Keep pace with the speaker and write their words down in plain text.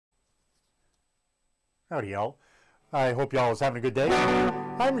Howdy, y'all. I hope y'all is having a good day.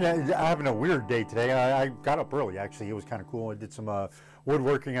 I'm having a weird day today. I got up early, actually. It was kind of cool. I did some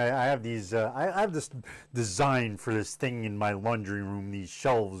woodworking. I have these. I have this design for this thing in my laundry room. These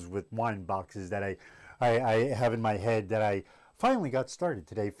shelves with wine boxes that I have in my head that I finally got started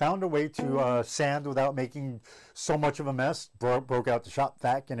today. Found a way to sand without making so much of a mess. Broke out the shop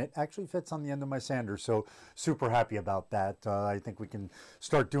vac, and it actually fits on the end of my sander. So super happy about that. I think we can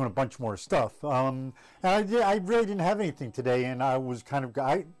start doing a bunch more stuff. And I really didn't have anything today, and I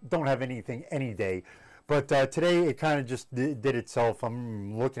don't have anything any day. But today it kind of just did itself.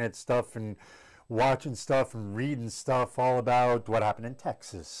 I'm looking at stuff and watching stuff and reading stuff all about what happened in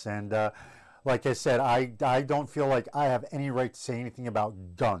Texas. And like I said, I don't feel like I have any right to say anything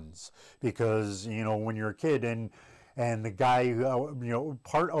about guns because, you know, when you're a kid and the guy, you know,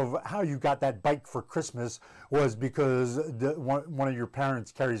 part of how you got that bike for Christmas was because one of your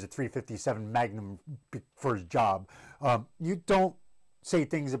parents carries a .357 Magnum for his job. You don't say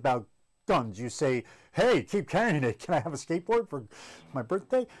things about guns. You say, hey, keep carrying it. Can I have a skateboard for my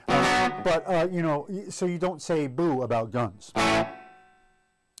birthday? But you know, so you don't say boo about guns.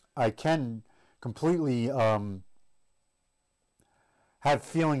 I can completely have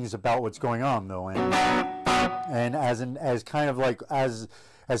feelings about what's going on, though, and as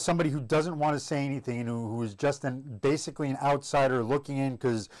somebody who doesn't want to say anything and who is just basically an outsider looking in,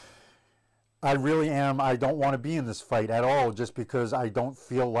 because I really am. I don't want to be in this fight at all, just because I don't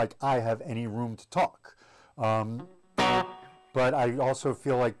feel like I have any room to talk. But I also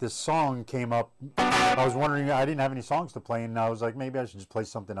feel like this song came up. I was wondering, I didn't have any songs to play, and I was like, maybe I should just play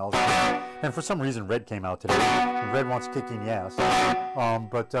something else. And for some reason, Red came out today. Red wants to kick in the ass.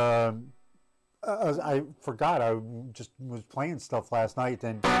 But I forgot, I just was playing stuff last night,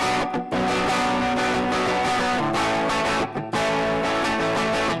 and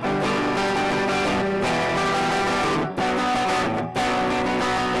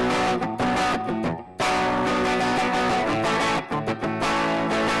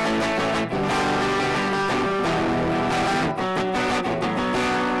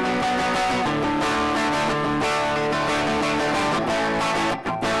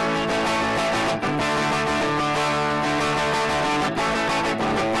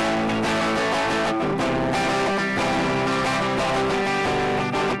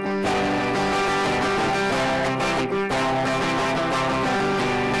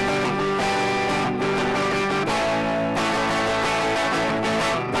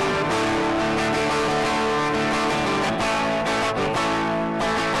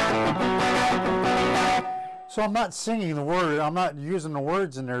so I'm not singing the word. I'm not using the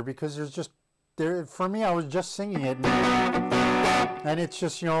words in there because there's just for me. I was just singing it, and it's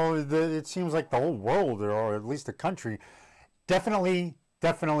just, you know, it seems like the whole world, or at least the country, definitely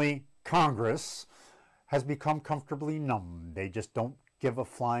Congress has become comfortably numb. They just don't give a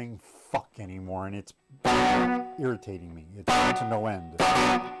flying fuck anymore, and it's irritating me. It's to no end.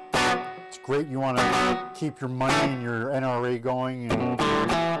 It's great you want to keep your money and your NRA going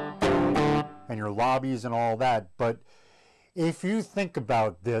and your lobbies and all that, but if you think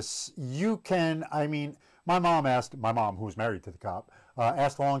about this, you can, I mean, my mom, who's married to the cop,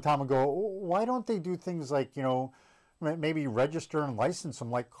 asked a long time ago, why don't they do things like, you know, maybe register and license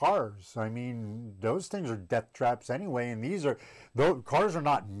them like cars? I mean, those things are death traps anyway, and those cars are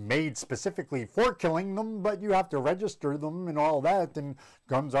not made specifically for killing them, but you have to register them and all that, and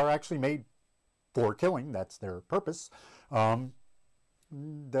guns are actually made for killing. That's their purpose. Why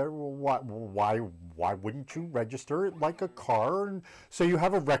wouldn't you register it like a car, and so you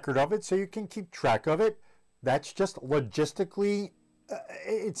have a record of it so you can keep track of it? That's just logistically,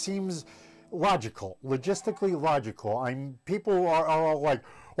 it seems logistically logical. People are all like,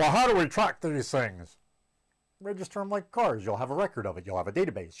 well, how do we track these things? Register them like cars. You'll have a record of it. You'll have a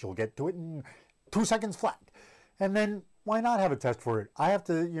database. You'll get to it in 2 seconds flat. And then why not have a test for it? I have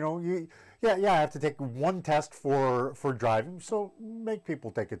to, you know, I have to take one test for driving, so make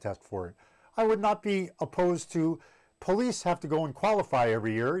people take a test for it. I would not be opposed to police have to go and qualify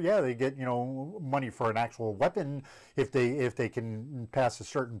every year. Yeah, they get, you know, money for an actual weapon if they can pass a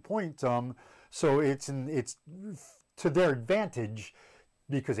certain point. So it's to their advantage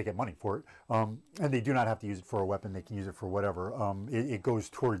because they get money for it, and they do not have to use it for a weapon. They can use it for whatever. It goes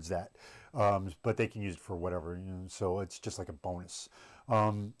towards that, but they can use it for whatever. You know, so it's just like a bonus.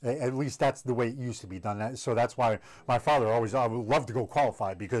 At least that's the way it used to be done. So that's why my father always, I would love to go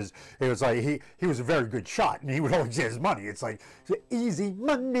qualify, because it was like he was a very good shot, and he would always get his money. It's like easy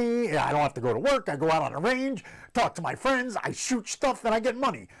money. I don't have to go to work. I go out on the range, talk to my friends, I shoot stuff, and I get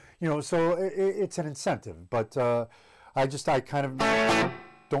money. You know, so it's an incentive. But I kind of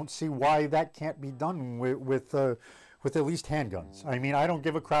don't see why that can't be done with at least handguns. I mean, I don't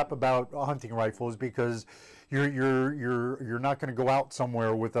give a crap about hunting rifles because you're not going to go out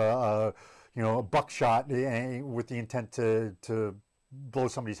somewhere with a buckshot with the intent to blow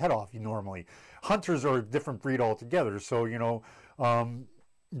somebody's head off. Normally, hunters are a different breed altogether. So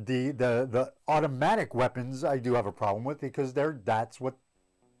the automatic weapons I do have a problem with because that's what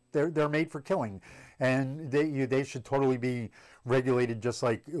they're made for killing, and they should totally be regulated just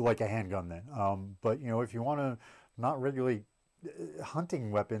like a handgun then. But if you want to not regulate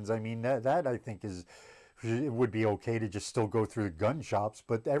hunting weapons, I mean that I think it would be okay to just still go through the gun shops,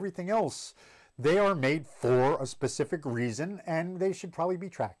 but everything else, they are made for a specific reason and they should probably be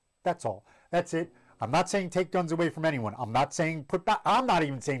tracked. That's all. That's it. I'm not saying take guns away from anyone. I'm not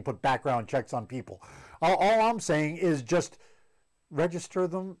even saying put background checks on people. All I'm saying is just register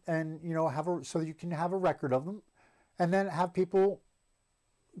them and so you can have a record of them, and then have people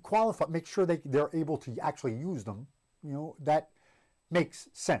qualify, make sure they're able to actually use them. That makes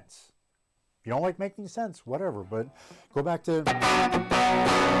sense. If you don't like making sense, whatever, but go back to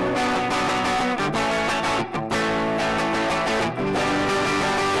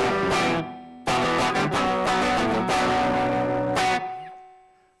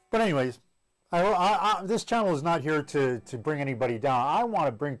But anyways, this channel is not here to bring anybody down. I want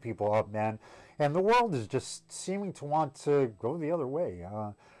to bring people up, man. And the world is just seeming to want to go the other way.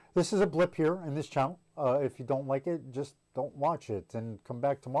 This is a blip here in this channel. If you don't like it, just don't watch it and come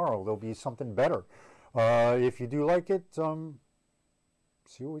back tomorrow. There'll be something better. If you do like it,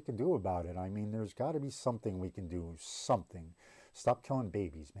 see what we can do about it. I mean, there's got to be something we can do. Something. Stop killing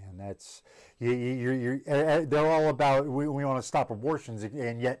babies, man. That's they're all about we want to stop abortions,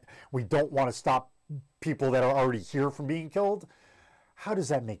 and yet we don't want to stop people that are already here from being killed. How does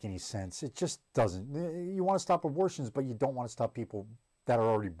that make any sense? It just doesn't. You want to stop abortions, but you don't want to stop people that are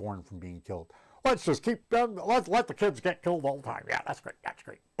already born from being killed. Let's just keep them. Let's let the kids get killed all the time. Yeah, that's great. That's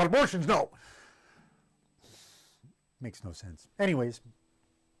great. But abortions, no. Makes no sense. Anyways,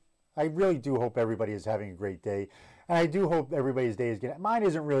 I really do hope everybody is having a great day. And I do hope everybody's day is good. Mine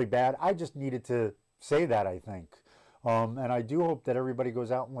isn't really bad. I just needed to say that, I think. And I do hope that everybody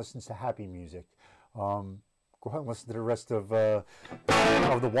goes out and listens to happy music. Go out and listen to the rest of The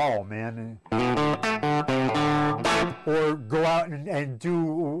Wall, man. Or go out and do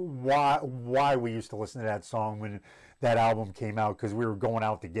why we used to listen to that song when that album came out, because we were going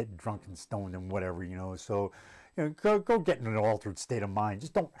out to get drunk and stoned and whatever, So go get in an altered state of mind.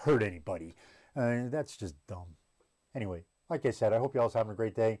 Just don't hurt anybody. That's just dumb. Anyway, like I said, I hope you all having a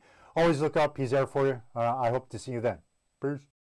great day. Always look up. He's there for you. I hope to see you then. Peace.